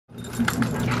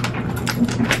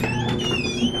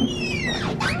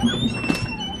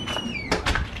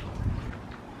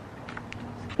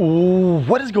Ooh,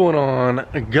 what is going on?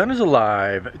 Gunners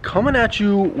Alive coming at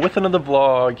you with another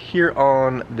vlog here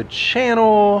on the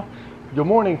channel. Good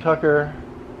morning, Tucker.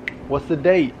 What's the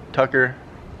date, Tucker?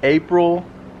 April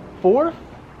 4th,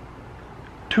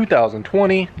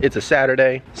 2020. It's a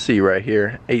Saturday. See you right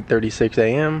here, 8:36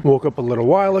 a.m. Woke up a little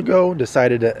while ago,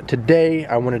 decided that today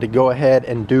I wanted to go ahead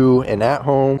and do an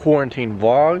at-home quarantine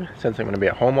vlog. Since I'm gonna be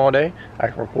at home all day, I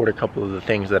can record a couple of the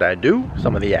things that I do,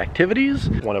 some of the activities,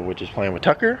 one of which is playing with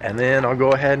Tucker, and then I'll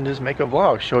go ahead and just make a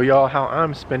vlog, show y'all how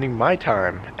I'm spending my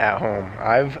time at home.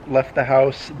 I've left the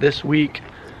house this week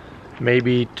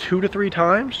maybe 2 to 3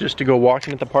 times just to go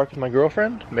walking at the park with my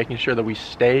girlfriend, making sure that we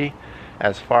stay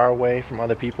as far away from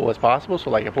other people as possible. So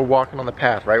like if we're walking on the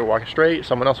path, right, we're walking straight,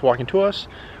 someone else walking to us,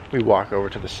 we walk over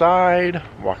to the side,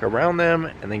 walk around them,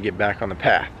 and then get back on the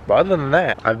path. But other than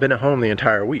that, I've been at home the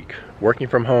entire week, working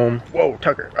from home. Whoa,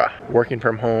 Tucker. Working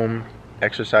from home,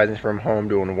 exercising from home,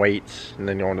 doing weights, and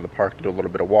then going to the park to do a little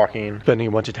bit of walking, spending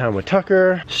a bunch of time with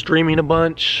Tucker, streaming a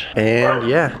bunch, and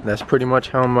yeah, that's pretty much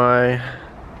how my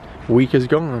week is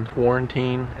gone.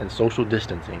 Quarantine and social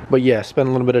distancing. But yeah, spend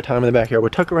a little bit of time in the backyard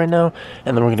with Tucker right now,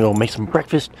 and then we're gonna go make some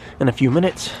breakfast in a few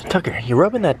minutes. Tucker, you're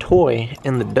rubbing that toy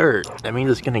in the dirt. That means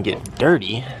it's gonna get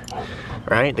dirty,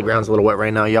 right? The ground's a little wet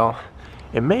right now, y'all.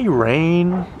 It may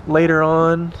rain later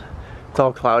on. It's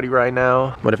all cloudy right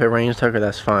now, but if it rains, Tucker,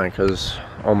 that's fine, because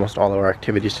almost all of our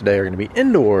activities today are gonna be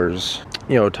indoors.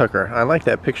 Yo, Tucker, I like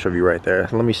that picture of you right there.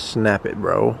 Let me snap it,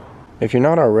 bro. If you're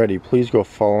not already, please go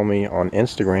follow me on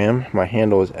Instagram. My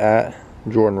handle is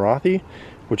 @JordanRothy,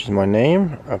 which is my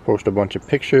name. I post a bunch of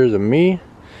pictures of me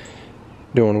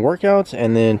doing workouts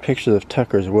and then pictures of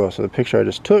Tucker as well. So the picture I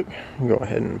just took, go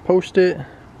ahead and post it.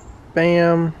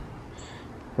 Bam.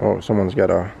 Oh, someone's got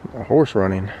a horse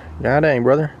running. God dang,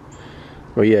 brother.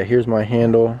 But yeah, here's my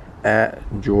handle,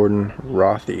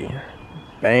 @JordanRothy.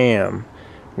 Bam.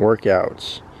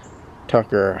 Workouts.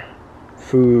 Tucker.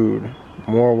 Food.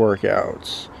 More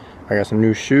workouts. I got some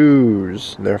new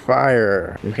shoes. They're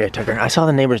fire. Okay, Tucker, I saw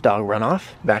the neighbor's dog run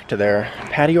off back to their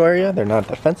patio area. They're not at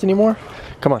the fence anymore.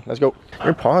 Come on, let's go.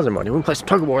 Your paws are muddy. We can play some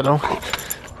tug of war though.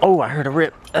 Oh, I heard a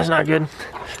rip. That's not good.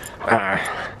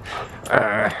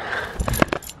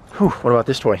 Whew, what about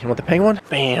this toy? You want the penguin?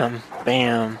 Bam,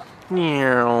 bam.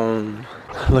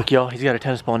 Look, y'all, he's got a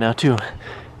tennis ball now too.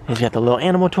 He's got the little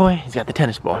animal toy. He's got the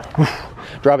tennis ball.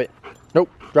 Drop it. Nope,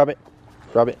 drop it.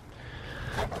 Drop it.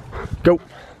 Go.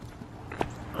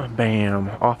 Bam.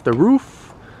 Off the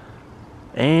roof.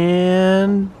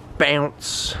 And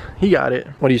bounce. He got it.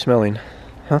 What are you smelling?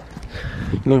 Huh?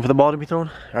 You looking for the ball to be thrown?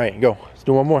 Alright, go. Let's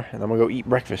do one more. And then I'm gonna go eat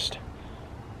breakfast.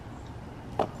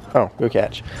 Oh, good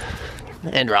catch.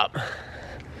 And drop.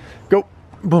 Go.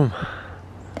 Boom.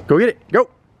 Go get it. Go.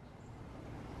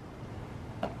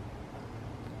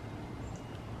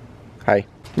 Hi.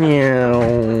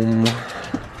 Meow.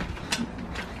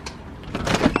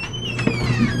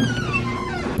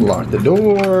 Lock the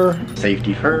door.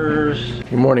 Safety first.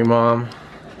 Good morning, Mom.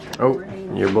 Oh,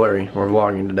 you're blurry. We're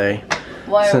vlogging today.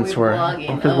 Why are we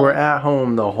vlogging? Because we're at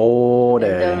home the whole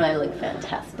day. Don't I look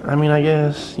fantastic? I mean, I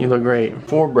guess you look great.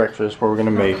 For breakfast, what we're gonna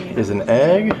make is an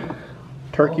egg,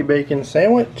 turkey bacon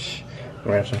sandwich. We're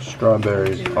gonna have some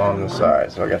strawberries on the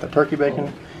side. So I got the turkey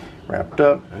bacon wrapped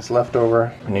up. It's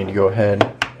leftover. I need to go ahead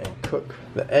and cook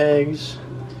the eggs.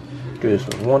 Do this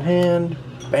with one hand.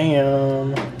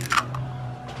 Bam.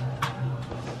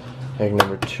 Egg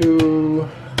number 2,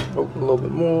 oh, a little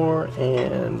bit more,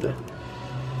 and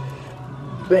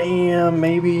bam,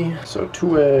 maybe. So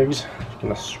 2 eggs,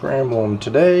 gonna scramble them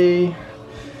today.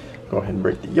 Go ahead and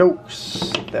break the yolks,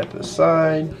 set that to the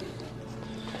side.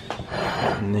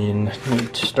 And then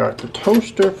need to start the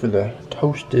toaster for the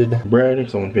toasted bread,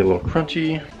 because I want to be a little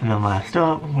crunchy. And then last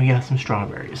up, we got some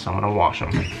strawberries, so I'm gonna wash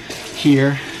them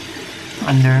here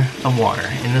under the water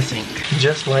in the sink,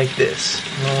 just like this.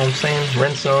 You know what I'm saying?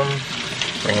 Rinse them,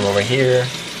 bring them over here,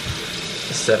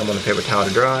 set them on the paper towel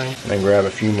to dry, and then grab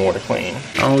a few more to clean.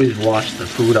 I always wash the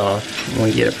food off when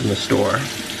we get it from the store,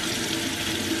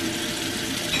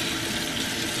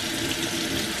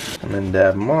 and then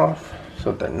dab them off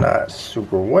so that they're not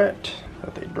super wet,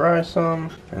 that they dry some,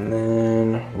 and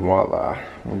then voila,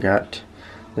 we got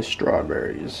the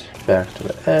strawberries. Back to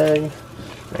the egg.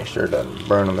 Make sure it doesn't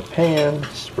burn on the pan.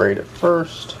 Sprayed it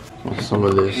first with some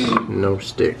of this no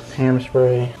stick ham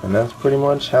spray. And that's pretty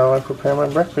much how I prepare my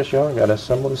breakfast, y'all. I gotta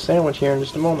assemble the sandwich here in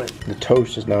just a moment. The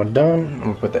toast is now done. I'm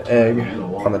gonna put the egg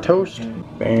on the toast.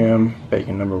 Bam,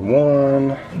 bacon number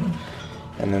 1.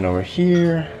 And then over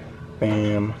here,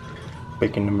 bam,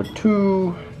 bacon number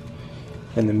 2.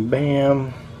 And then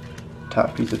bam,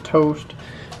 top piece of toast.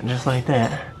 And just like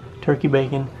that, turkey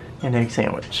bacon and egg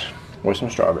sandwich with some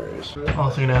strawberries.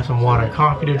 Also gonna have some water and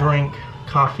coffee to drink.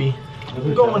 Coffee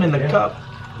going in the cup.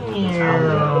 And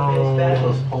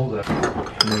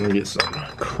then we get some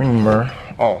creamer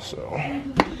also.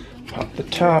 Pop the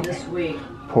top,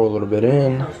 pour a little bit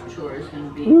in.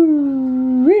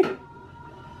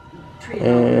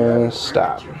 And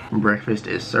stop. Breakfast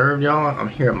is served, y'all. I'm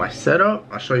here at my setup.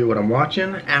 I'll show you what I'm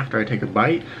watching after I take a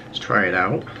bite. Let's try it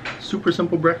out. Super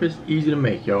simple breakfast, easy to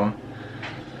make, y'all.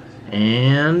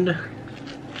 And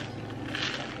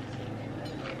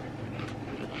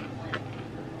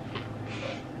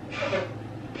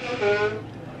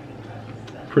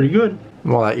pretty good.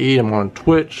 While I eat, I'm on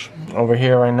Twitch. Over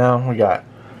here right now, we got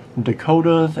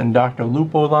Dakota's and Dr.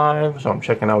 Lupo live. So I'm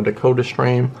checking out Dakota's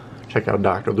stream. Check out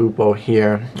Dr. Lupo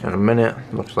here in a minute.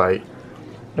 Looks like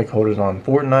Dakota's on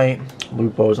Fortnite,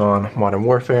 Lupo's on Modern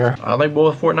Warfare. I like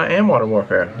both Fortnite and Modern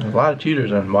Warfare. There's a lot of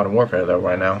cheaters in Modern Warfare though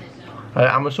right now.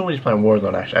 I'm assuming he's playing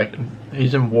Warzone actually.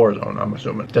 He's in Warzone, I'm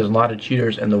assuming. There's a lot of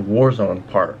cheaters in the Warzone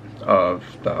part of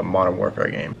the Modern Warfare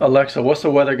game. Alexa, what's the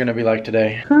weather gonna be like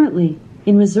today? Currently,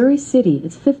 in Missouri City,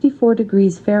 it's 54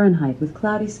 degrees Fahrenheit with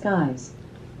cloudy skies.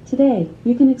 Today,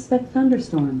 you can expect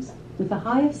thunderstorms with a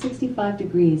high of 65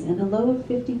 degrees and a low of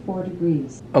 54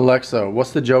 degrees. Alexa,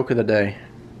 what's the joke of the day?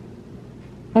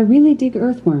 I really dig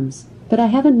earthworms, but I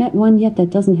haven't met one yet that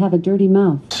doesn't have a dirty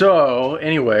mouth. So,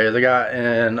 anyways, I got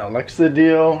an Alexa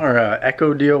deal, or an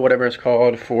Echo deal, whatever it's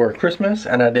called, for Christmas,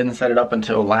 and I didn't set it up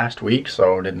until last week,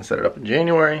 so I didn't set it up in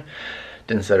January,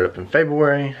 didn't set it up in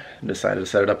February, decided to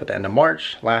set it up at the end of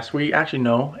March last week. Actually,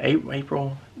 no,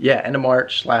 April. Yeah, end of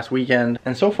March, last weekend.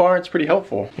 And so far, it's pretty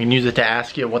helpful. You can use it to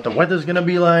ask you what the weather's gonna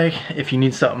be like. If you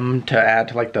need something to add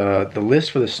to like the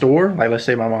list for the store, like let's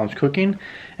say my mom's cooking,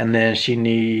 and then she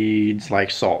needs like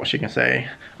salt. She can say,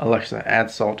 Alexa, add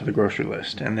salt to the grocery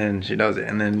list. And then she does it.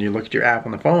 And then you look at your app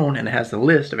on the phone and it has the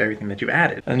list of everything that you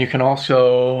added. And you can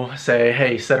also say,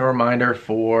 hey, set a reminder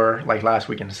for, like last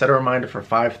weekend, set a reminder for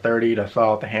 5:30 to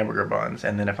thaw out the hamburger buns.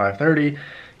 And then at 5:30,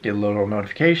 get a little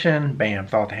notification, bam,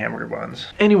 thaw out the hamburger buns.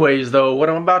 Anyways though, what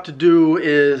I'm about to do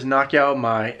is knock out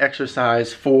my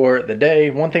exercise for the day.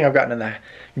 One thing I've gotten in the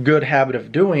good habit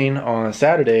of doing on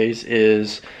Saturdays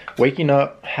is waking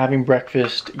up, having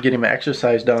breakfast, getting my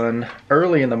exercise done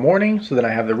early in the morning so that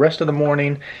I have the rest of the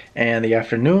morning and the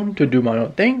afternoon to do my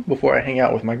own thing before I hang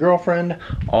out with my girlfriend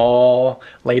all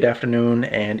late afternoon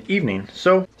and evening.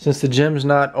 So since the gym's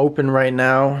not open right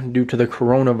now due to the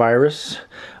coronavirus,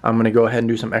 I'm gonna go ahead and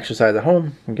do some exercise at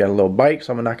home. I got a little bike,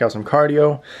 so I'm gonna knock out some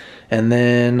cardio. And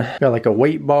then got like a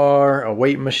weight bar, a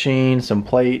weight machine, some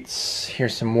plates.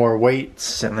 Here's some more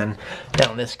weights. And then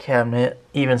down this cabinet,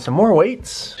 even some more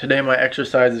weights. Today my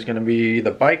exercise is gonna be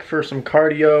the bike for some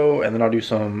cardio, and then I'll do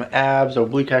some abs,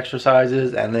 oblique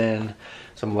exercises, and then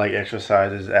some leg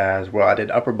exercises as well. I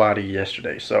did upper body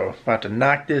yesterday, so about to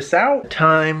knock this out.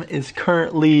 Time is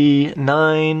currently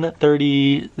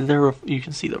 9:30. You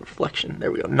can see the reflection.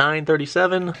 There we go,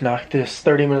 9:37. Knock this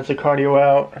 30 minutes of cardio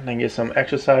out and then get some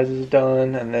exercises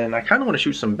done. And then I kind of want to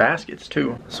shoot some baskets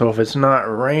too. So if it's not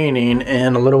raining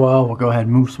in a little while, we'll go ahead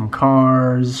and move some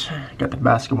cars. Got the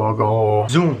basketball goal.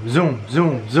 Zoom, zoom,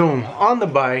 zoom, zoom on the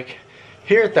bike.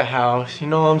 Here at the house, you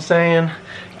know what I'm saying?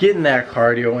 Getting that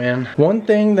cardio in. One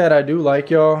thing that I do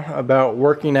like, y'all, about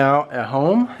working out at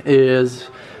home is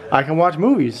I can watch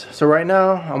movies. So right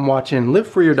now, I'm watching Live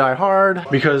Free or Die Hard,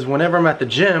 because whenever I'm at the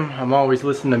gym, I'm always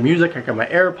listening to music. I got my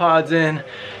AirPods in,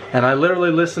 and I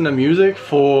literally listen to music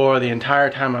for the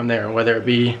entire time I'm there, whether it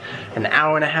be an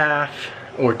hour and a half,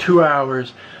 or 2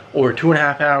 hours, or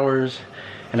 2.5 hours.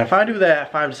 And if I do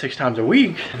that 5 to 6 times a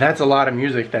week, that's a lot of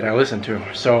music that I listen to.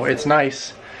 So it's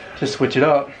nice to switch it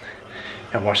up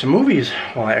and watch some movies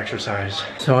while I exercise.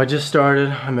 So I just started.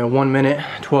 I'm at 1 minute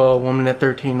 12, 1 minute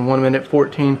 13, 1 minute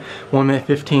 14, 1 minute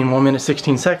 15, 1 minute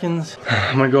 16 seconds.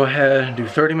 I'm gonna go ahead and do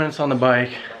 30 minutes on the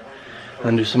bike,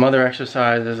 and do some other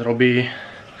exercises. It'll be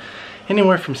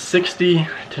anywhere from 60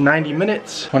 to 90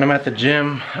 minutes. When I'm at the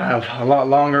gym, I have a lot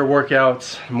longer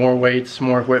workouts, more weights,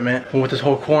 more equipment. But with this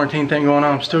whole quarantine thing going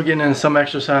on, I'm still getting in some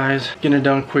exercise, getting it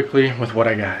done quickly with what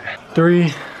I got.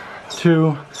 3,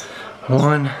 2,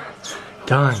 1,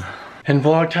 done. In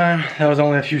vlog time, that was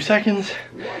only a few seconds,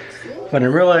 but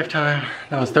in real life time,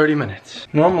 that was 30 minutes.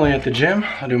 Normally at the gym,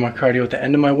 I'll do my cardio at the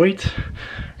end of my weights,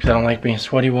 because I don't like being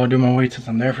sweaty while I do my weights since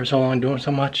I'm there for so long doing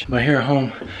so much. But here at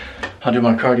home, I'll do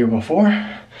my cardio before,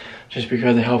 just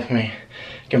because it helps me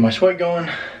get my sweat going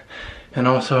and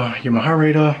also get my heart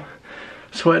rate up.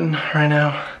 Sweating right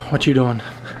now. What you doing?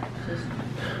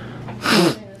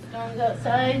 The storm's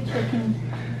outside,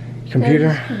 Computer?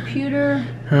 There's computer.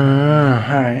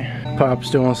 Alright. Pop's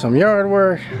doing some yard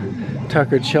work.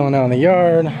 Tucker chilling out in the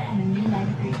yard.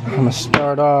 I'm gonna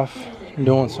start off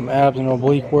doing some abs and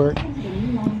oblique work.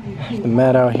 The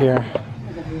mat out here.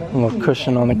 A little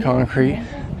cushion on the concrete.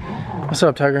 What's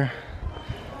up, Tucker?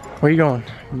 Where you going?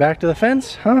 Back to the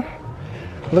fence, huh?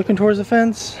 Looking towards the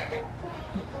fence.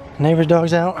 Neighbor's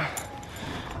dog's out.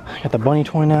 Got the bunny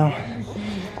toy now.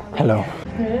 Hello.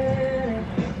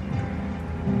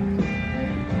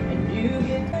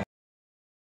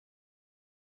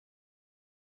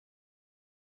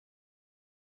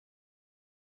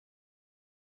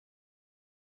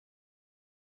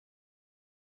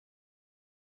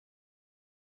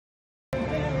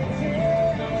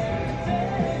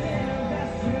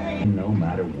 No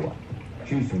matter what.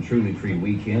 Choose from truly free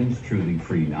weekends, truly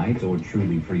free nights, or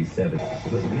truly free 7.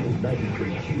 The new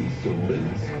 93Q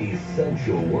salutes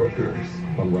essential workers.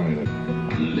 I'm running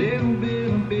it. Little bit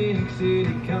of big city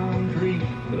country,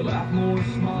 but a lot more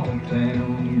small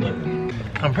town.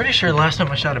 I'm pretty sure the last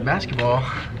time I shot a basketball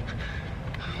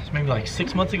was maybe like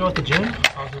 6 months ago at the gym.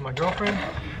 I was with my girlfriend.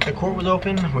 The court was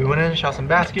open. We went in, shot some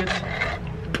baskets.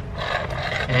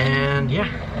 And yeah,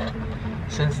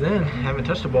 since then, haven't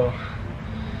touched a ball.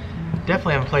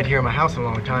 Definitely haven't played here in my house in a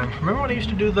long time. Remember when I used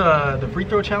to do the free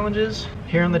throw challenges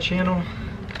here on the channel?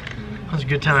 Those are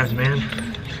good times, man.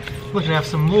 Looking to have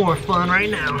some more fun right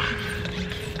now.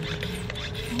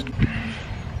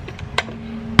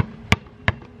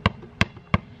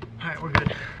 Alright, we're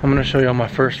good. I'm gonna show y'all my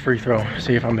first free throw,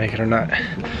 see if I make it or not.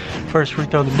 First free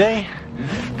throw of the day.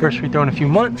 First free throw in a few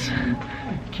months.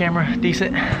 Camera,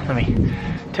 decent. Let me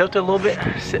tilt it a little bit.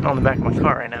 Sitting on the back of my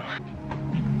car right now.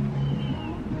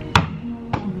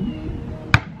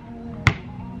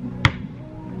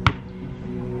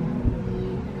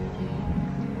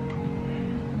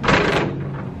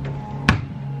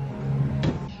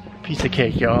 Piece of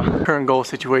cake, y'all. Current goal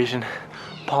situation,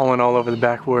 pollen all over the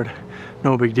backboard.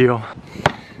 No big deal.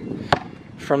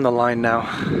 From the line now,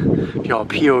 y'all,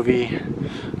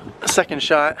 POV. Second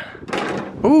shot.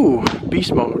 Ooh,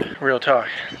 beast mode. Real talk.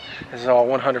 This is all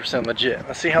 100% legit.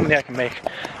 Let's see how many I can make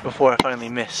before I finally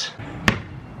miss.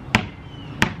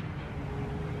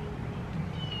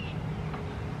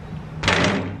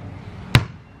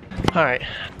 Alright,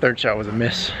 third shot was a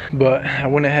miss, but I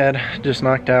went ahead, just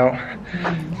knocked out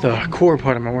the core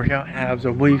part of my workout, abs,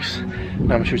 obliques. Now I'm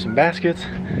gonna shoot some baskets,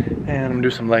 and I'm gonna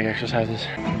do some leg exercises.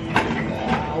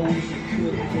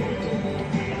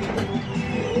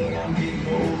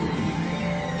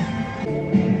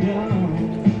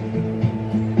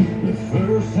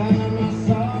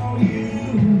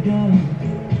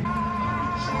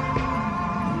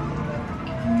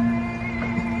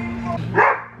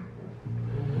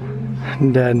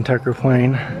 Dad and Tucker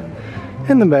playing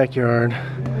in the backyard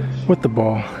with the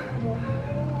ball.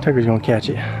 Tucker's gonna catch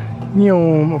it.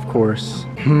 Yum, of course.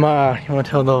 Ma, you wanna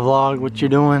tell the vlog what you're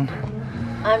doing?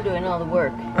 I'm doing all the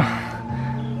work.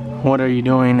 What are you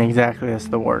doing exactly as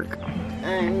the work?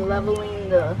 I'm leveling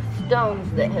the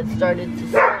stones that had started to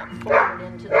slump forward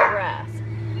into the grass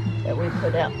that we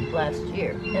put out last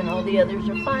year. And all the others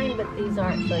are fine, but these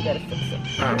aren't, so I gotta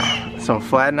fix them. So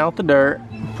flatten out the dirt,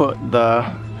 put the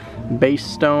base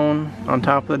stone on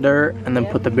top of the dirt, and then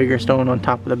put the bigger stone on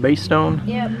top of the base stone.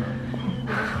 Yep.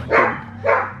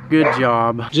 Good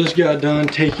job. Just got done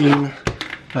taking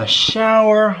a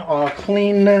shower, all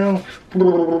clean now.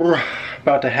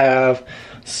 About to have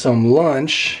some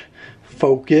lunch.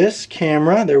 Focus,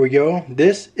 camera, there we go.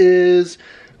 This is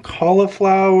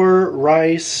cauliflower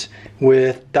rice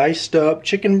with diced up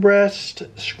chicken breast,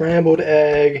 scrambled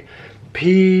egg,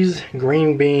 peas,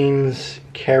 green beans,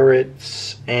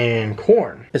 carrots, and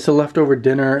corn. It's a leftover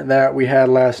dinner that we had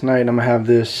last night. I'm gonna have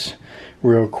this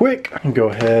real quick. Go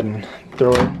ahead and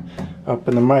throw it up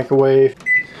in the microwave.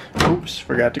 Oops,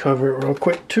 forgot to cover it real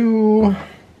quick too.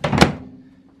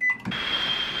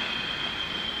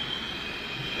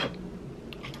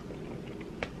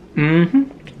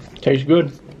 Tastes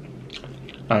good.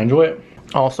 I enjoy it.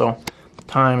 Also, the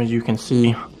time, as you can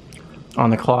see on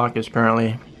the clock, is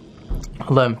currently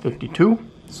 11:52.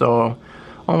 So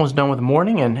almost done with the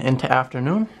morning and into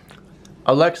afternoon.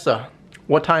 Alexa,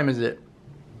 what time is it?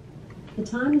 The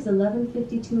time is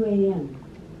 11:52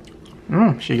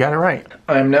 a.m. She got it right.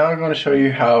 I'm now going to show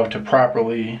you how to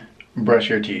properly brush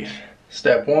your teeth.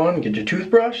 Step one, get your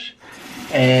toothbrush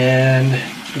and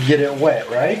get it wet,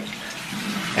 right?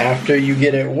 After you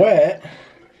get it wet,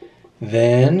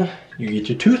 then you get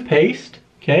your toothpaste,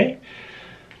 okay?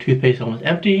 Toothpaste almost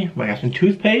empty, but I got some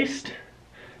toothpaste.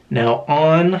 Now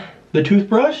on the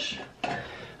toothbrush,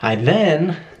 I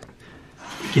then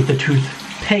get the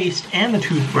toothpaste and the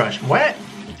toothbrush wet,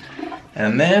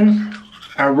 And then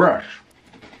I brush.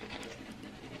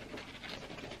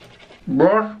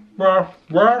 Brush, brush,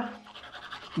 brush.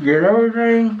 Get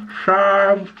everything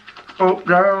side, up,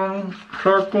 down,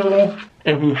 circle.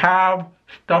 If you have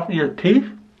stuff in your teeth,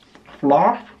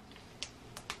 floss.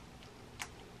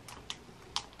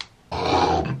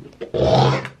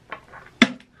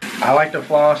 I like to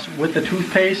floss with the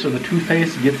toothpaste so the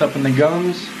toothpaste gets up in the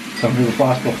gums. Some people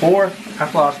floss before, I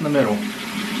floss in the middle.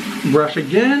 Brush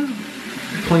again,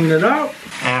 clean it up.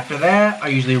 After that, I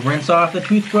usually rinse off the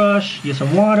toothbrush, get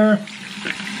some water,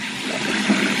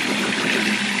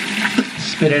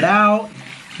 spit it out,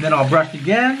 then I'll brush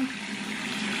again,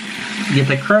 get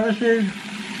the crevices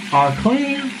all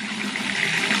clean,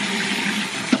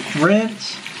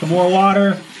 rinse, some more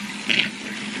water,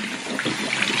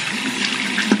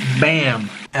 bam.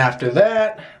 After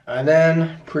that, I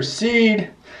then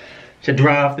proceed to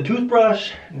dry off the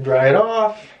toothbrush, dry it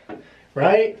off,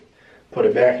 right? Put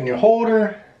it back in your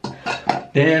holder.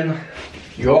 Then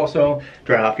you also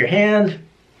dry off your hands,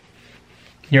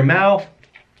 your mouth,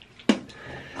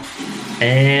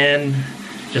 and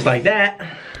just like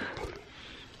that,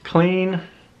 clean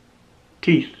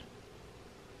teeth.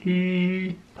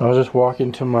 I was just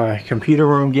walking to my computer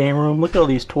room, game room. Look at all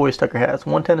these toys Tucker has.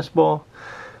 1 tennis ball,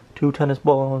 2 tennis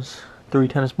balls, 3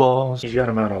 tennis balls. He's got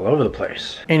them out all over the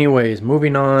place. Anyways,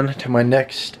 moving on to my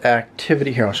next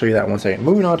activity. Here, I'll show you that in 1 second.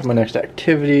 Moving on to my next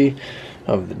activity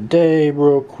of the day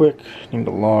real quick. Need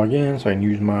to log in so I can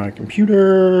use my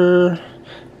computer.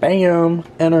 Bam,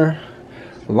 enter.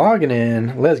 Logging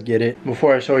in, let's get it.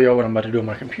 Before I show you what I'm about to do on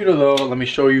my computer though, let me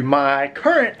show you my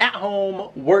current at-home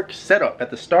work setup. At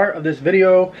the start of this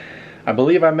video, I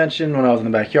believe I mentioned when I was in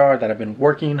the backyard that I've been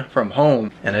working from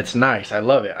home, and it's nice. I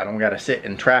love it. I don't gotta sit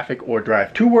in traffic or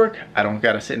drive to work. I don't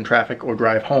gotta sit in traffic or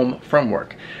drive home from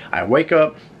work. I wake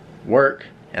up, work,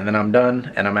 and then I'm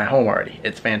done and I'm at home already.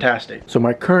 It's fantastic. So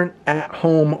my current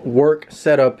at-home work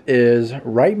setup is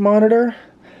right monitor,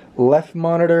 left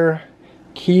monitor,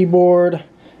 keyboard,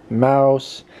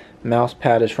 mouse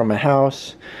pad is from my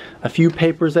house, a few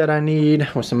papers that I need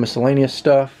with some miscellaneous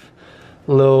stuff,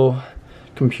 little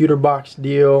computer box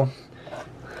deal,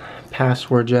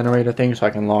 password generator thing so I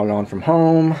can log on from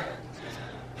home,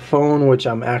 phone which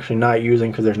I'm actually not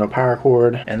using because there's no power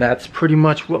cord, and that's pretty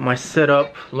much what my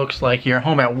setup looks like here at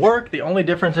home. At work, the only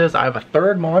difference is I have a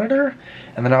 3rd monitor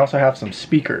and then I also have some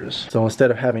speakers. So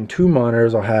instead of having 2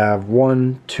 monitors, I'll have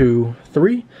 1, 2,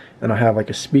 3. And I'll have like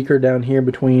a speaker down here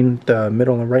between the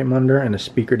middle and right monitor and a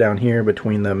speaker down here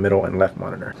between the middle and left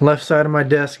monitor. Left side of my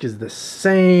desk is the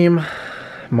same.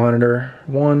 Monitor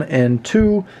 1 and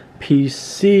 2,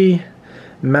 PC,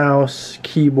 mouse,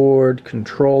 keyboard,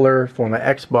 controller for my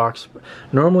Xbox.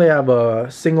 Normally I have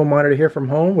a single monitor here from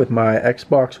home with my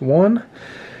Xbox One,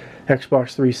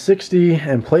 Xbox 360,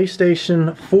 and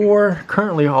PlayStation 4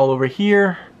 currently all over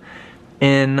here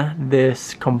in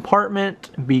this compartment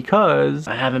because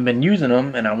I haven't been using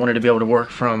them and I wanted to be able to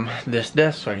work from this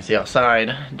desk so I can see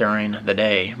outside during the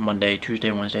day, Monday,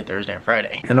 Tuesday, Wednesday, Thursday, and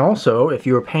Friday. And also, if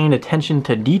you were paying attention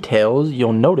to details,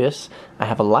 you'll notice I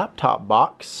have a laptop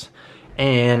box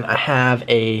and I have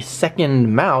a 2nd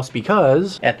mouse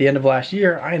because at the end of last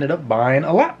year I ended up buying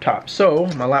a laptop. So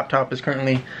my laptop is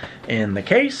currently in the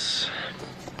case.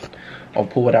 I'll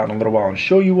pull it out in a little while and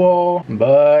show you all,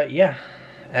 but yeah.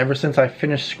 Ever since I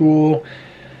finished school,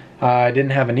 I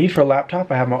didn't have a need for a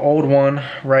laptop. I have my old one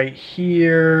right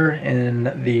here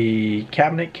in the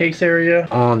cabinet case area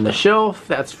on the shelf.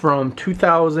 That's from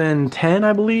 2010,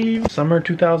 I believe. Summer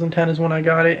 2010 is when I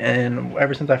got it, and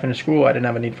ever since I finished school, I didn't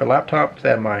have a need for a laptop because I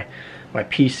had my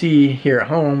PC here at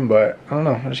home, but I don't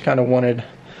know, I just kind of wanted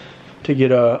to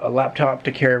get a laptop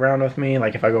to carry around with me,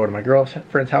 like if I go to my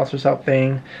girlfriend's house or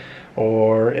something,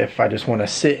 or if I just want to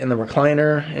sit in the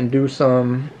recliner and do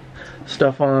some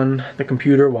stuff on the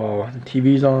computer while the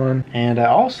TV's on. And I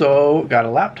also got a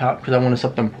laptop because I wanted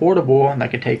something portable that I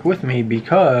could take with me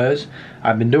because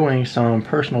I've been doing some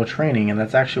personal training, and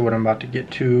that's actually what I'm about to get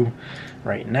to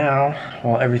right now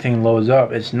while everything loads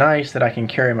up. It's nice that I can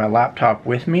carry my laptop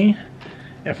with me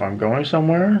if I'm going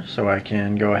somewhere, so I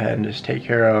can go ahead and just take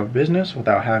care of business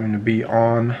without having to be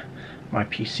on my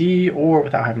PC or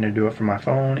without having to do it from my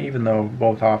phone, even though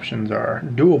both options are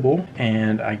doable.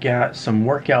 And I got some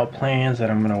workout plans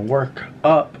that I'm gonna work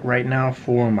up right now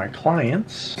for my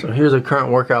clients. So here's a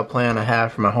current workout plan I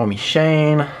have for my homie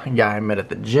Shane, a guy I met at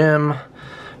the gym.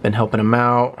 Been helping him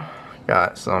out.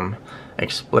 Got some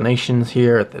explanations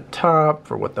here at the top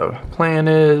for what the plan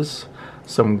is,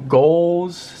 some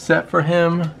goals set for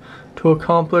him to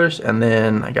accomplish, and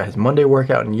then I got his Monday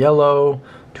workout in yellow,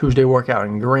 Tuesday workout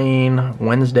in green,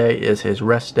 Wednesday is his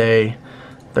rest day,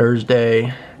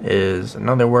 Thursday is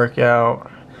another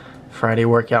workout. Friday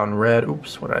workout in red.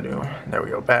 Oops, what did I do? There we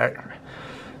go, back.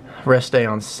 Rest day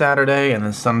on Saturday, and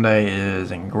then Sunday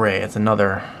is in gray. It's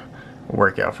another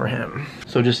workout for him.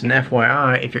 So just an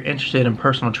FYI, if you're interested in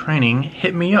personal training,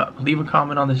 hit me up. Leave a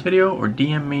comment on this video or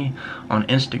DM me on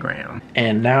Instagram.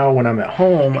 And now when I'm at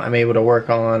home, I'm able to work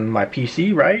on my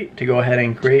PC, right? To go ahead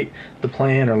and create the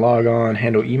plan or log on,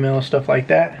 handle email, stuff like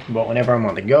that. But whenever I'm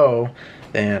on the go,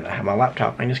 then I have my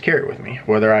laptop. I can just carry it with me.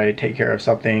 Whether I take care of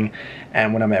something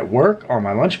and when I'm at work on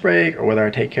my lunch break, or whether I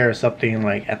take care of something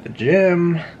like at the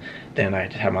gym, then I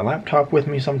just have my laptop with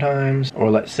me sometimes. Or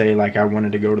let's say like I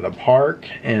wanted to go to the park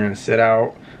and sit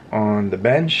out on the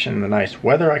bench in the nice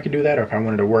weather, I could do that. Or if I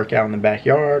wanted to work out in the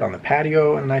backyard on the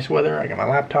patio in the nice weather, I got my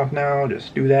laptop now,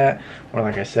 just do that. Or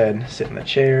like I said, sit in the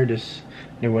chair, just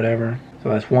do whatever. So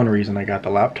that's one reason I got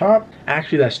the laptop.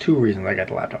 Actually, that's two reasons I got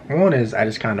the laptop. One is I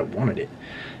just kind of wanted it.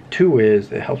 Two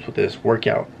is it helps with this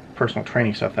workout personal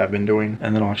training stuff that I've been doing,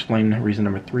 and then I'll explain reason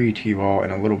number 3 to you all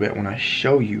in a little bit when I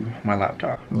show you my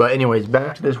laptop. But anyways,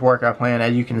 back to this workout plan.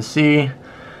 As you can see,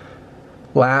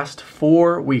 last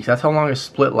 4 weeks, that's how long a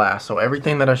split lasts. So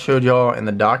everything that I showed y'all in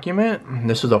the document,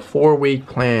 this is a 4-week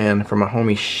plan for my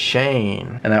homie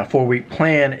Shane, and that 4-week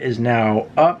plan is now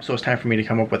up. So it's time for me to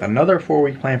come up with another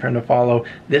 4-week plan for him to follow.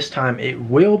 This time it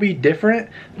will be different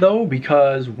though,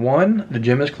 because 1, the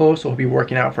gym is closed, so he'll be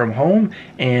working out from home,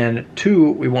 and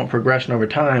 2, we want progression over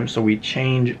time, so we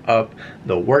change up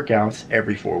the workouts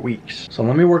every 4 weeks. So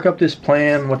let me work up this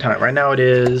plan. What time? Right now it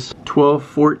is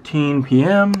 12:14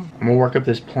 p.m. I'm gonna work up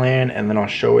this plan and then I'll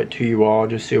show it to you all,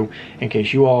 just so in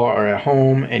case you all are at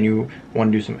home and you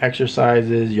want to do some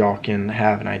exercises, y'all can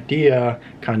have an idea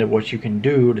kind of what you can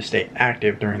do to stay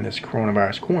active during this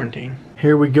coronavirus quarantine.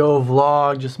 Here we go,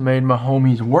 vlog. Just made my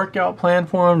homie's workout plan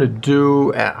for him to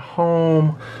do at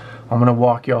home. I'm gonna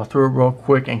walk y'all through it real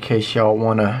quick in case y'all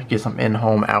wanna get some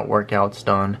in-home out workouts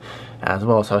done as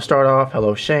well. So I start off,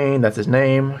 hello Shane, that's his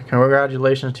name.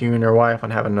 Congratulations to you and your wife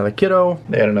on having another kiddo.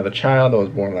 They had another child that was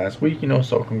born last week, you know,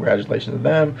 so congratulations to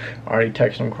them. I already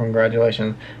texted them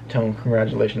congratulations, tell them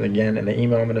congratulations again in the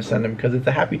email I'm gonna send them, because it's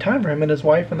a happy time for him and his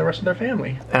wife and the rest of their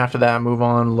family. After that, I move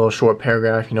on, a little short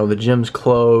paragraph. You know, the gym's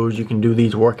closed, you can do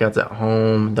these workouts at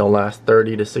home. They'll last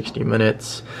 30 to 60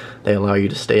 minutes. They allow you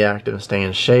to stay active and stay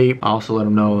in shape. I also let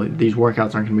them know these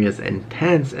workouts aren't gonna be as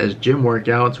intense as gym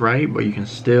workouts, right? But you can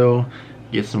still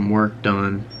get some work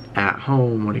done at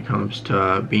home when it comes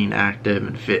to being active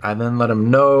and fit. I then let them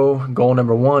know goal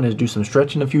number 1 is do some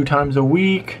stretching a few times a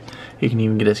week. He can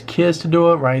even get his kids to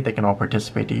do it, right? They can all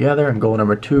participate together. And goal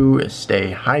number 2 is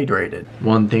stay hydrated.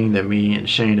 One thing that me and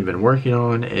Shane have been working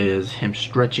on is him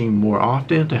stretching more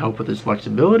often to help with his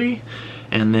flexibility.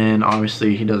 And then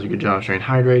obviously he does a good job staying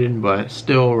hydrated, but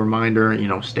still a reminder, you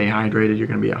know, stay hydrated. You're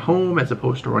gonna be at home as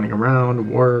opposed to running around,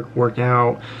 work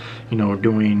out, you know,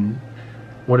 doing,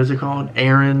 what is it called?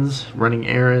 Errands, running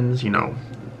errands, you know.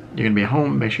 You're gonna be at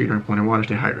home, make sure you drink plenty of water,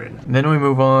 stay hydrated. And then we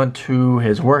move on to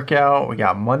his workout. We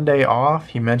got Monday off.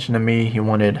 He mentioned to me he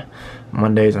wanted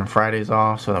Mondays and Fridays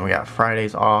off, so then we got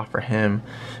Fridays off for him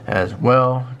as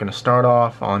well. Gonna start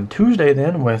off on Tuesday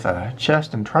then with a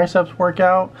chest and triceps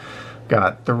workout.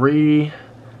 Got 3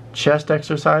 chest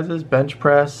exercises, bench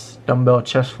press, dumbbell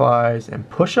chest flies, and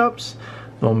push-ups.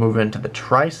 We'll move into the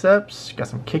triceps, got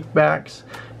some kickbacks,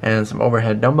 and some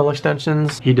overhead dumbbell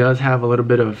extensions. He does have a little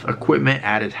bit of equipment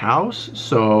at his house,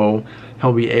 so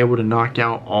he'll be able to knock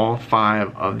out all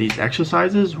 5 of these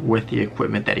exercises with the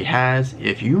equipment that he has.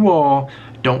 If you all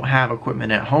don't have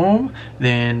equipment at home,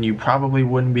 then you probably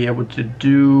wouldn't be able to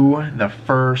do the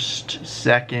first,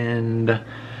 second,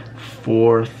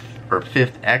 4th, or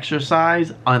 5th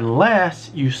exercise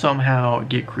unless you somehow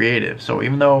get creative. So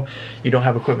even though you don't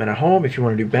have equipment at home, if you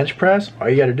want to do bench press, all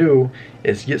you got to do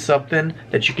is get something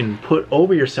that you can put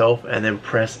over yourself and then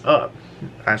press up.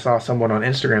 I saw someone on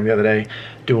Instagram the other day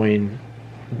doing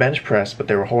bench press, but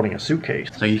they were holding a suitcase.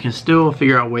 So you can still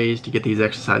figure out ways to get these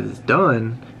exercises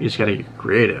done. You just gotta get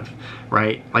creative,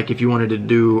 right? Like if you wanted to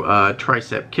do a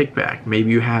tricep kickback,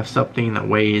 maybe you have something that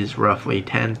weighs roughly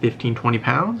 10, 15, 20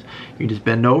 pounds. You just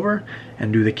bend over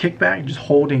and do the kickback, just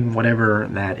holding whatever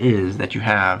that is that you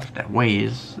have that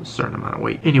weighs a certain amount of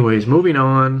weight. Anyways, moving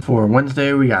on. For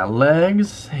Wednesday, we got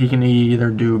legs. He can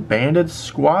either do banded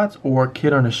squats or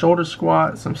kid on a shoulder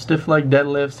squat, some stiff leg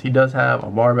deadlifts. He does have a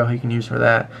barbell he can use for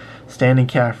that. standing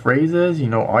calf raises, you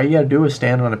know, all you gotta do is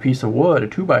stand on a piece of wood, a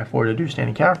 2x4, to do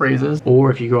standing calf raises.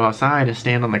 Or if you go outside and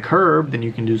stand on the curb, then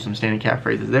you can do some standing calf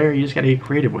raises there. You just gotta get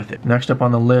creative with it. Next up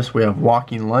on the list, we have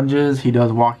walking lunges. He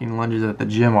does walking lunges at the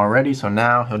gym already, so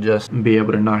now he'll just be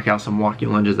able to knock out some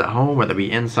walking lunges at home, whether it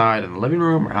be inside in the living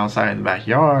room or outside in the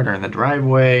backyard or in the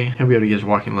driveway. He'll be able to get his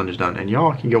walking lunges done. And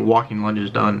y'all can get walking lunges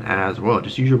done as well.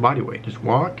 Just use your body weight. Just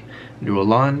walk, do a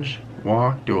lunge,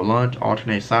 walk, do a lunge,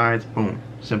 alternate sides, boom.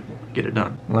 Simple, get it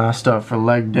done. Last up for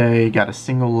leg day, got a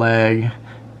single leg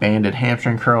banded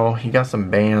hamstring curl. He got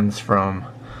some bands from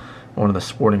one of the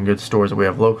sporting goods stores that we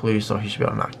have locally, so he should be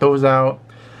able to knock those out.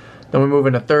 Then we move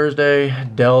into Thursday,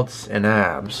 delts and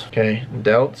abs. Okay,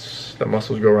 delts, the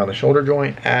muscles go around the shoulder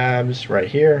joint, abs right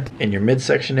here in your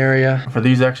midsection area. For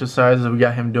these exercises, we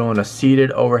got him doing a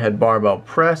seated overhead barbell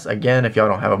press. Again, if y'all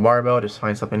don't have a barbell, just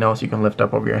find something else you can lift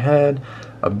up over your head.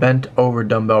 A bent over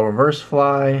dumbbell reverse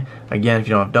fly. Again, if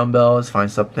you don't have dumbbells, find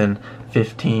something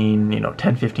 15,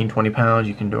 10, 15, 20 pounds,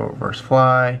 you can do a reverse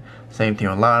fly. Same thing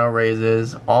with lateral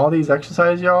raises. All these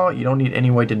exercises, y'all, you don't need any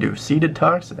weight to do. Seated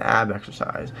tucks, an ab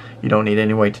exercise. You don't need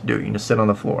any weight to do. You can just sit on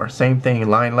the floor. Same thing,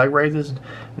 lying leg raises,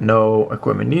 no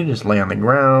equipment needed, just lay on the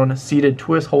ground. Seated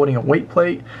twist, holding a weight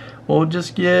plate. We'll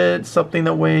just get something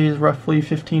that weighs roughly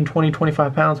 15, 20,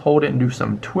 25 pounds, hold it and do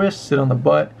some twists, sit on the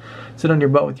butt. Sit on your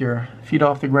butt with your feet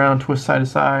off the ground, twist side to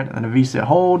side, and then a V-sit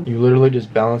hold. You literally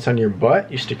just balance on your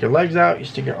butt, you stick your legs out, you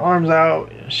stick your arms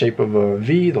out, shape of a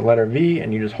V, the letter V,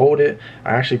 and you just hold it.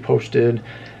 I actually posted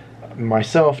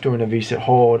myself doing a V-sit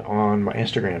hold on my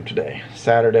Instagram today,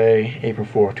 Saturday, April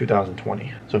 4th,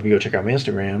 2020. So if you go check out my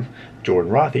Instagram,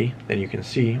 GunnersAliveYT, then you can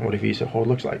see what a V-sit hold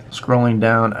looks like. Scrolling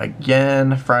down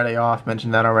again, Friday off,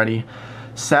 mentioned that already.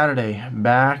 Saturday,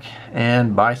 back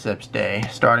and biceps day.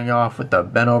 Starting off with the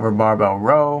bent over barbell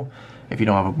row. If you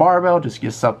don't have a barbell, just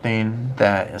get something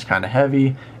that is kind of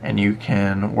heavy and you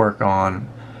can work on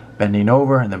bending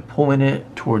over and then pulling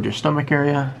it toward your stomach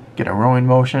area. Get a rowing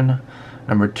motion.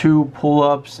 Number 2,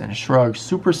 pull-ups and shrugs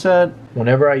superset.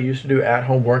 Whenever I used to do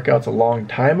at-home workouts a long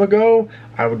time ago,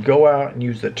 I would go out and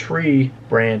use the tree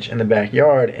branch in the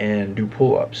backyard and do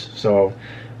pull-ups. So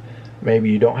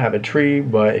maybe you don't have a tree,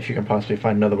 but if you can possibly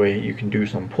find another way, you can do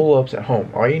some pull-ups at home.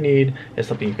 All you need is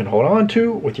something you can hold on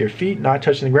to with your feet not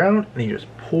touching the ground, and you just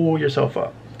pull yourself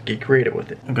up. Get creative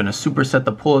with it. I'm gonna superset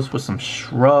the pull-ups with some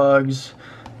shrugs.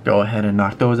 Go ahead and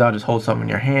knock those out. Just hold something in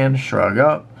your hand, shrug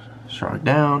up, shrug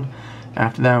down.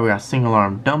 After that, we got single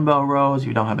arm dumbbell rows. If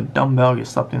you don't have a dumbbell, get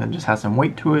something that just has some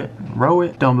weight to it and row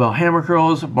it. Dumbbell hammer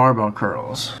curls, barbell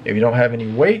curls. If you don't have any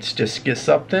weights, just get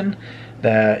something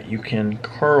that you can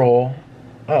curl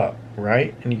up,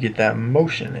 right? And you get that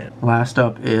motion in. Last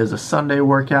up is a Sunday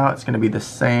workout. It's gonna be the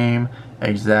same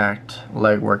exact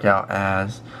leg workout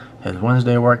as his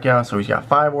Wednesday workout. So he's got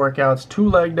 5 workouts, 2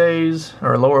 leg days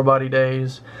or lower body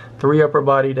days, 3 upper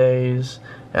body days,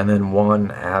 and then 1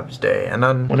 abs day. And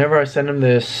then whenever I send him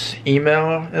this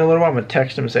email in a little while, I'm gonna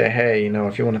text him and say, hey,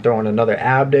 if you want to throw in another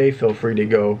ab day, feel free to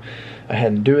go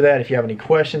ahead and do that. If you have any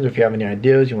questions, or if you have any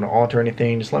ideas, you want to alter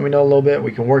anything, just let me know a little bit.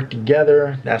 We can work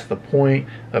together. That's the point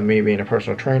of me being a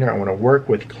personal trainer. I want to work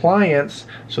with clients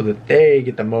so that they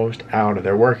get the most out of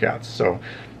their workouts. So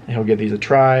he'll give these a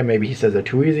try. Maybe he says they're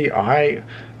too easy. All right,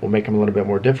 we'll make them a little bit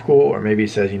more difficult. Or maybe he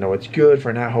says, it's good for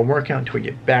an at-home workout until we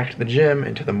get back to the gym,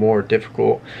 into the more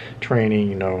difficult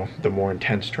training, the more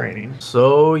intense training.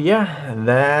 So yeah,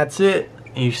 that's it.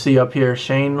 You see up here,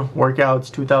 Shane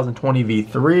Workouts 2020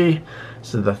 V3.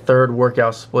 This is the 3rd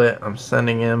workout split I'm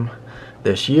sending him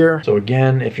this year. So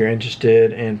again, if you're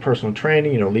interested in personal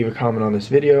training, leave a comment on this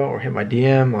video or hit my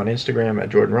DM on Instagram at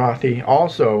GunnersAliveYT.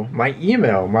 Also, my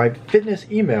email, my fitness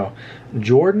email,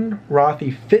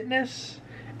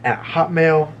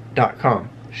 jordanrothyfitness@hotmail.com.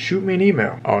 Shoot me an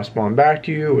email. I'll respond back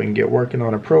to you and get working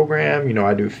on a program.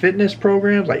 I do fitness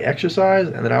programs like exercise,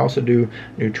 and then I also do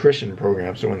nutrition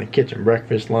programs. So in the kitchen,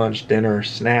 breakfast, lunch, dinner,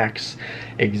 snacks,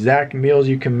 exact meals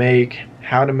you can make,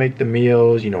 how to make the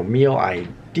meals, meal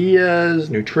ideas,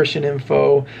 nutrition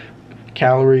info,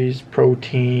 calories,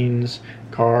 proteins,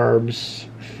 carbs,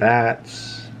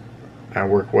 fats. I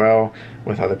work well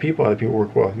with other people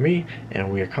work well with me,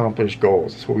 and we accomplish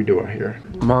goals. That's what we do out here.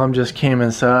 Mom just came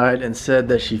inside and said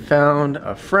that she found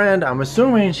a friend. I'm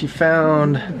assuming she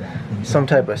found some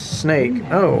type of snake.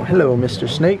 Oh, hello, Mr.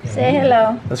 Snake. Say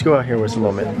hello. Let's go out here where it's a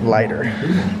little bit lighter.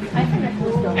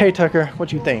 Hey, Tucker,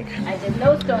 what you think? I did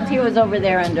those stones. He was over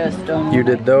there under a stone. You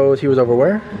did those? He was over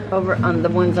where? Over on the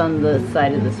ones on the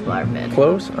side of this flower bed.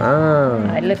 Close?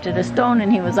 Ah. I lifted a stone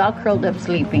and he was all curled up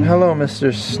sleeping. Hello,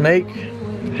 Mr. Snake.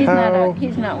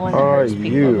 He's not one that are hurts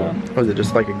people, you? though. Was it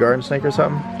just like a garden snake or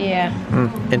something? Yeah.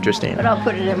 Interesting. But I'll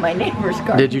put it in my neighbor's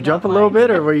garden. Did you jump a little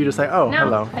bit, or were you just like, oh, No,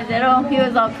 hello? I said, oh, he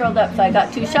was all curled up, so I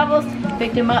got 2 shovels,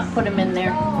 picked him up, put him in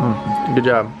there. Good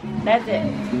job. That's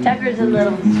it. Tucker's a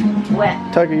little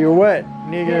wet. Tucker, you're wet.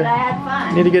 Need But I to, had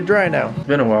fun. need to get dry now. It's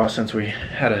been a while since we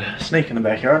had a snake in the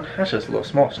backyard. That's just a little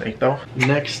small snake though.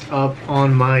 Next up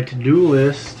on my to-do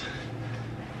list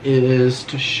is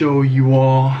to show you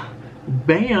all,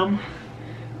 bam,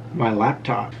 my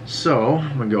laptop. So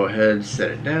I'm gonna go ahead and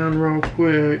set it down real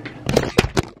quick.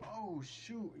 Oh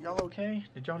shoot, y'all okay?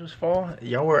 Did y'all just fall?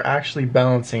 Y'all were actually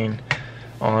balancing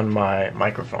on my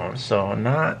microphone, so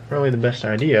not really the best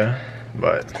idea,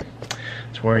 but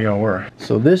it's where y'all were.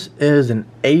 So this is an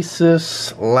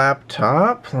Asus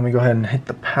laptop. Let me go ahead and hit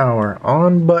the power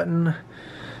on button.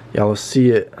 Y'all will see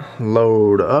it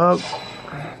load up.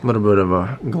 A little bit of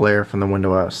a glare from the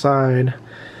window outside,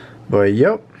 but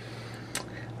yep,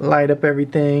 light up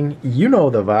everything. You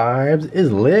know the vibes,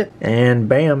 is lit. And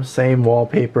bam, same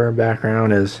wallpaper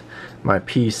background as my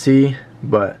PC.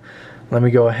 But let me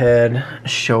go ahead,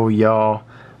 show y'all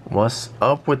what's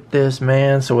up with this,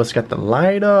 man. So it's got the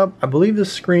light up. I believe the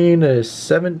screen is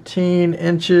 17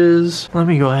 inches. Let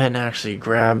me go ahead and actually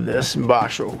grab this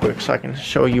box real quick so I can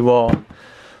show you all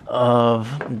of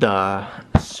the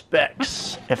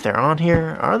specs. If they're on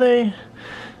here, are they?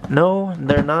 No,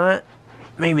 they're not.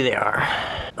 Maybe they are.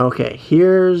 Okay,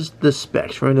 here's the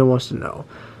specs for anyone who wants to know.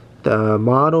 The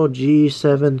model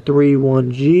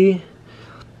G731G.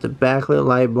 The backlit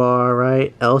light bar,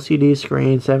 right? LCD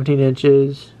screen, 17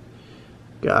 inches.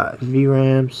 Got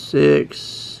VRAM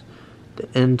 6. The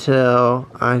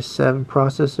Intel i7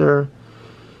 processor.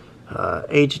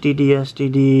 HDD,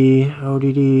 SDD,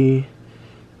 ODD,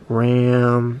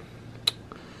 RAM,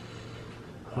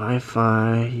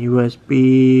 Wi-Fi,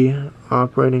 USB,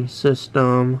 operating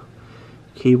system,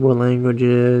 keyboard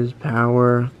languages,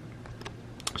 power.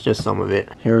 It's just some of it.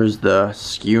 Here's the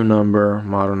SKU number,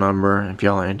 model number, if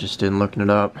y'all are interested in looking it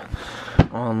up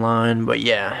online. But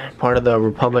yeah, part of the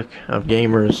Republic of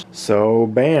Gamers. So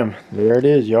bam, there it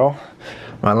is, y'all.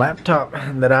 My laptop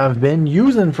that I've been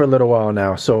using for a little while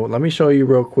now. So let me show you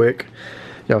real quick.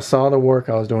 Y'all saw the work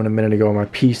I was doing a minute ago on my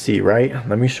PC, right?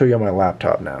 Let me show you on my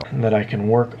laptop now. That I can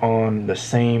work on the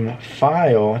same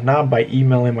file, not by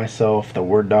emailing myself the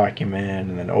Word document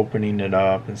and then opening it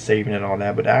up and saving it and all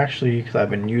that, but actually, because I've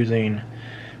been using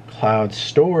cloud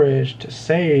storage to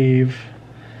save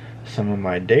some of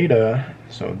my data,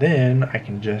 so then I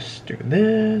can just do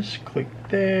this, click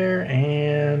there,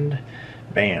 and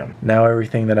bam. Now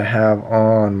everything that I have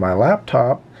on my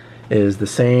laptop is the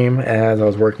same as I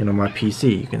was working on my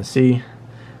PC. You can see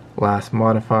last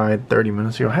modified 30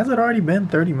 minutes ago. Has it already been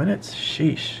 30 minutes?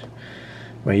 Sheesh.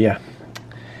 But yeah,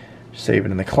 save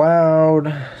it in the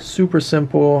cloud. Super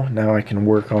simple. Now I can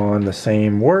work on the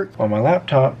same work on my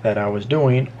laptop that I was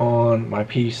doing on my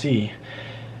PC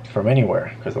from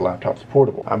anywhere, because the laptop's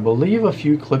portable. I believe a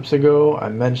few clips ago I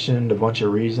mentioned a bunch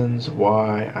of reasons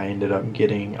why I ended up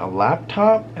getting a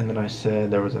laptop, and then I said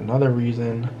there was another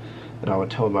reason that I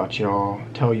would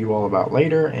tell you all about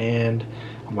later, and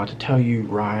I'm about to tell you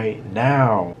right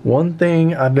now. One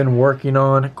thing I've been working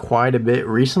on quite a bit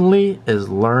recently is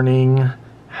learning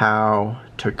how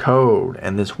to code,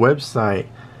 and this website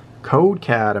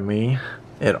Codecademy,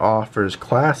 it offers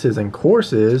classes and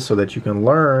courses so that you can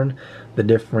learn the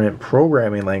different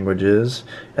programming languages,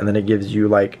 and then it gives you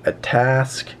like a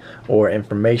task or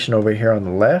information over here on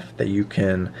the left that you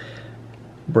can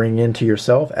bring into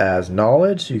yourself as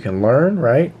knowledge, so you can learn,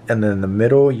 right? And then in the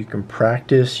middle you can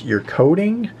practice your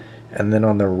coding, and then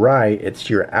on the right it's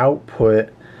your output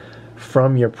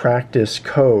from your practice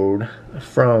code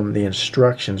from the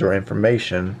instructions or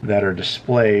information that are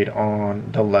displayed on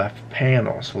the left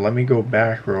panel. So let me go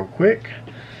back real quick.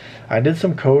 I did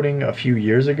some coding a few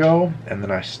years ago and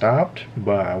then I stopped,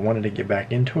 but I wanted to get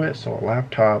back into it. So a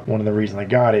laptop, one of the reasons I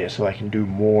got it is so I can do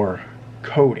more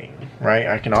coding, right?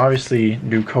 I can obviously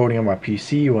do coding on my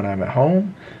PC when I'm at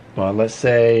home, but let's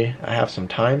say I have some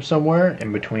time somewhere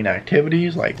in between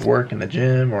activities like work in the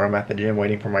gym, or I'm at the gym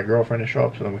waiting for my girlfriend to show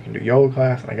up so then we can do yoga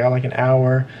class, and I got like an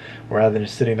hour, rather than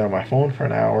just sitting there on my phone for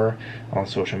an hour on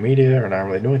social media or not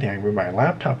really doing anything. I can bring my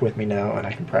laptop with me now and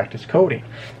I can practice coding.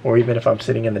 Or even if I'm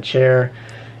sitting in the chair,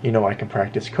 you know, I can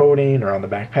practice coding, or on the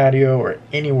back patio, or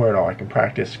anywhere at all. I can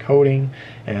practice coding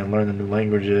and learn the new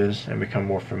languages and become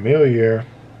more familiar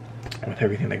with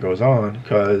everything that goes on.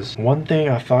 Because one thing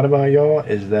I thought about, y'all,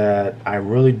 is that I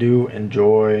really do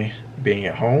enjoy being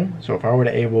at home. So if I were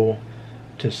to able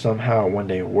to somehow one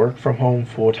day work from home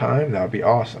full time, that would be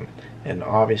awesome. And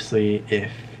obviously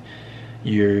if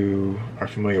you are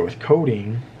familiar with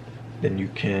coding, then you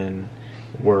can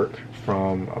work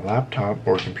from a laptop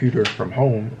or computer from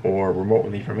home or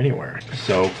remotely from anywhere.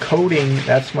 So coding,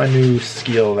 that's my new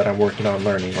skill that I'm working on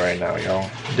learning right now, y'all.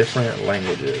 Different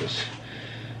languages.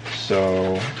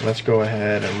 So let's go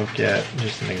ahead and look at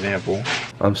just an example.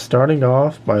 I'm starting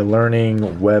off by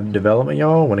learning web development,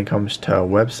 y'all, when it comes to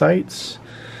websites.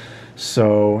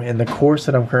 So in the course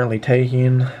that I'm currently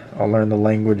taking, I'll learn the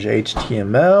language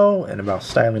HTML and about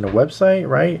styling a website,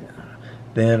 right?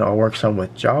 Then I'll work some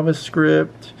with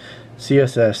JavaScript.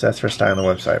 CSS, that's for styling a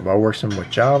website, but I'll work some with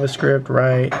JavaScript,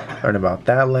 right? Learn about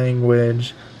that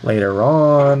language. Later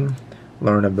on,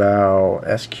 learn about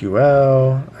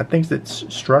SQL. I think it's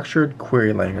structured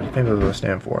query language. I think that's what it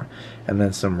stands for. And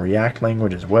then some React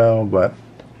language as well, but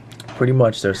pretty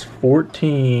much there's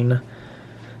 14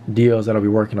 deals that I'll be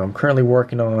working on. I'm currently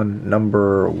working on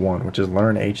number 1, which is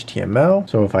learn HTML.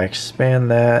 So if I expand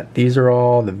that, these are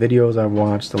all the videos I've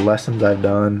watched, the lessons I've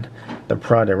done, the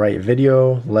project, right?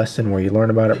 Video, lesson where you learn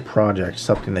about it, project,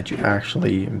 something that you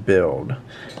actually build.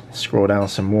 Scroll down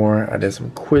some more. I did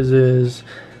some quizzes,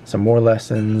 some more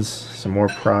lessons, some more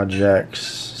projects,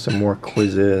 some more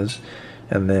quizzes,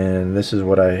 and then this is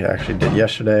what I actually did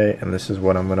yesterday, and this is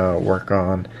what I'm gonna work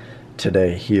on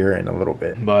today here in a little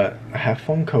bit. But I have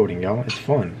fun coding, y'all. It's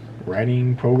fun.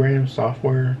 Writing programs,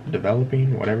 software,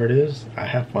 developing, whatever it is, I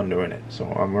have fun doing it. So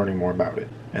I'm learning more about it.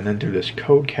 And then through this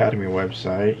Code Academy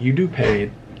website, you do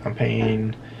pay. I'm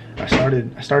paying, I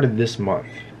started this month,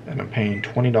 and I'm paying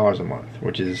 $20 a month,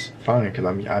 which is fine because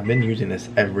I've been using this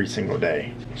every single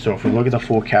day. So if we look at the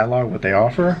full catalog, what they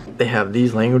offer, they have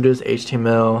these languages: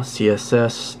 HTML,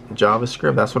 CSS,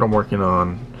 JavaScript. That's what I'm working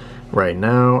on right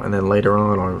now, and then later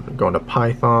on I'll go into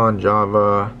Python,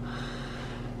 Java,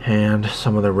 and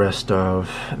some of the rest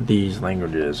of these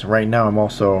languages. Right now I'm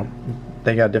also,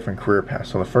 they got different career paths.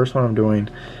 So the first one I'm doing,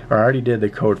 or I already did the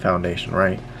Code Foundation,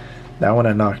 right? That one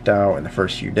I knocked out in the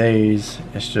first few days.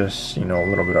 It's just, you know, a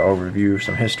little bit of overview,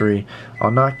 some history. I'll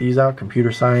knock these out,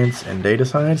 computer science and data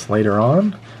science, later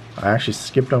on. I actually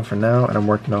skipped them for now, and I'm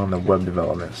working on the web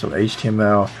development. So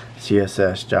HTML,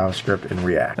 CSS, JavaScript, and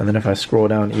React. And then if I scroll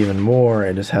down even more,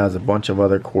 it just has a bunch of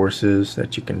other courses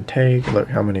that you can take. Look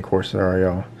how many courses there are,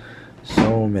 y'all.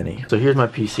 So many. So here's my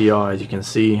PC, y'all. As you can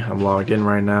see, I'm logged in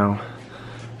right now.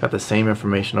 Got the same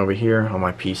information over here on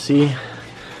my PC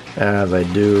as I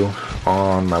do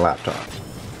on my laptop.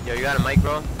 Yo, you got a mic,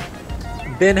 bro?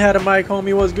 Ben had a mic,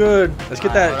 homie. What's good? Let's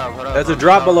get that. Hold up. There's a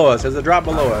drop below us. There's a drop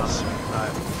below us.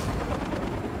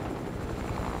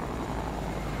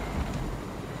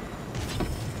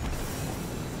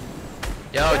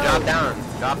 Yo, drop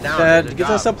down. Drop down. Get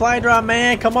the supply drop,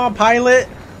 man. Come on, pilot.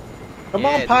 Come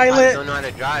on, pilot. I don't know how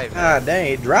to drive. Ah,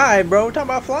 dang. Drive, bro. We're talking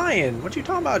about flying. What you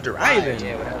talking about driving?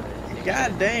 Yeah, whatever.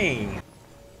 God dang.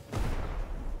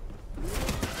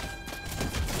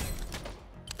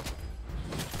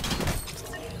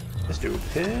 This dude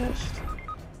pissed.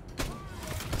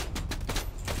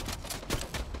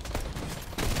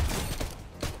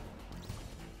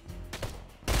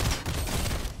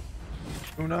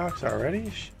 Two knocks already?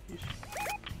 Sheesh.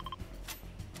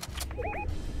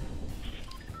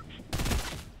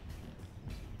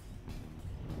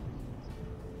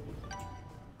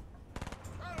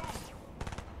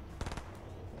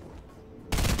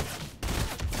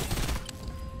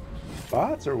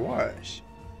 Bots or what?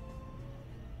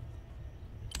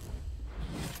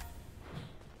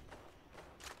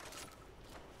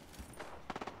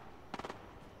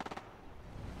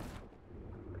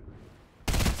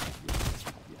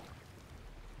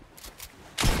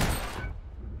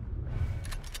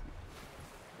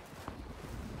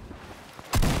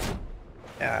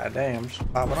 Yeah, damn,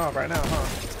 just popping off right now,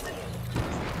 huh?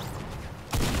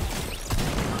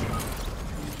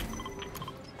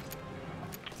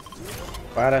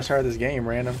 Why'd I start this game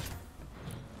random?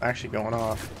 Actually going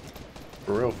off.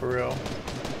 For real, for real.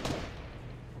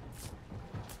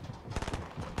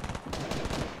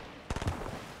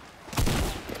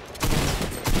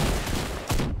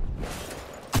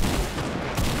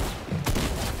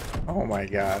 Oh my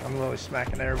god, I'm really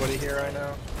smacking everybody here right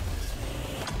now.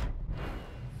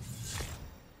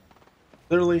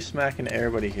 Literally smacking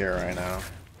everybody here right now.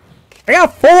 I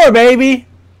got 4, baby!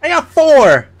 I got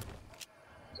 4!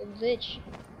 It's a glitch.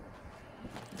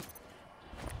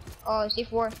 Oh,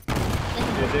 C4.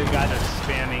 Dude, these guys are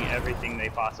spamming everything they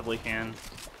possibly can.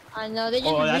 I know, they're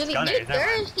just really, they're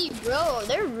thirsty, bro.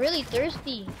 They're really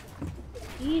thirsty.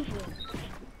 Jesus.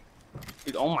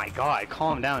 Dude, oh my god,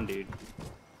 calm down, dude.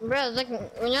 Bro, it's like,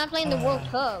 we're not playing the World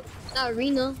Cup. It's not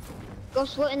arena. Go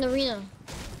sweat in the arena.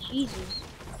 Jesus.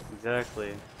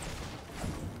 Exactly.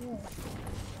 Yeah.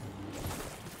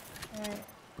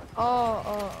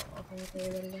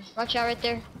 Okay. Watch out right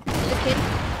there. There's a kid.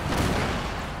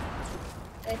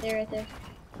 Right there.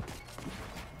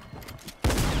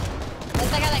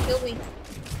 That's the guy that killed me.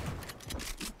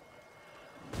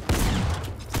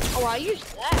 Oh, I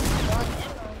used that.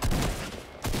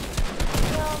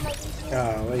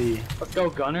 Golly. Let's go,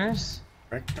 Gunners.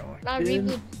 My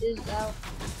reboot is out.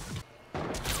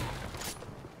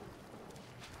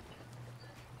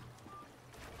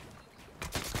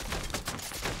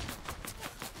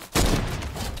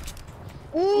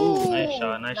 Ooh,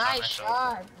 nice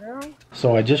shot, bro.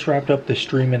 So I just wrapped up the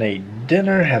stream and ate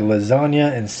dinner, had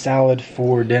lasagna and salad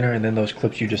for dinner, and then those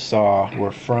clips you just saw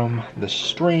were from the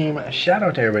stream. Shout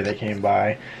out to everybody that came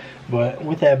by. But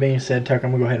with that being said, Tucker,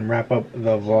 I'm gonna go ahead and wrap up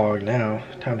the vlog now.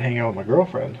 Time to hang out with my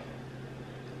girlfriend.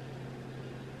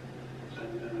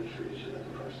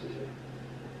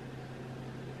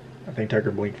 I think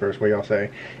Tucker blinked first. What y'all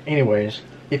say? Anyways,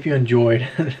 if you enjoyed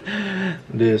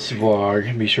this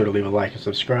vlog, be sure to leave a like and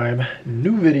subscribe.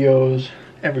 New videos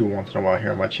every once in a while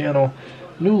here on my channel.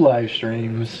 New live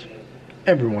streams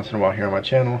every once in a while here on my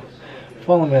channel.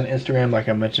 Follow me on Instagram like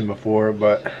I mentioned before.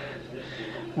 But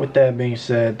with that being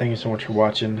said, thank you so much for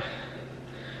watching.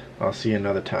 I'll see you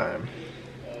another time.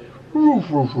 Roof,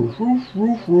 roof, roof, roof,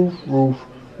 roof, roof, roof,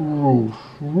 roof,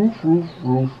 roof, roof,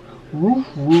 roof, roof,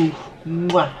 roof, roof.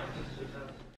 Mwah.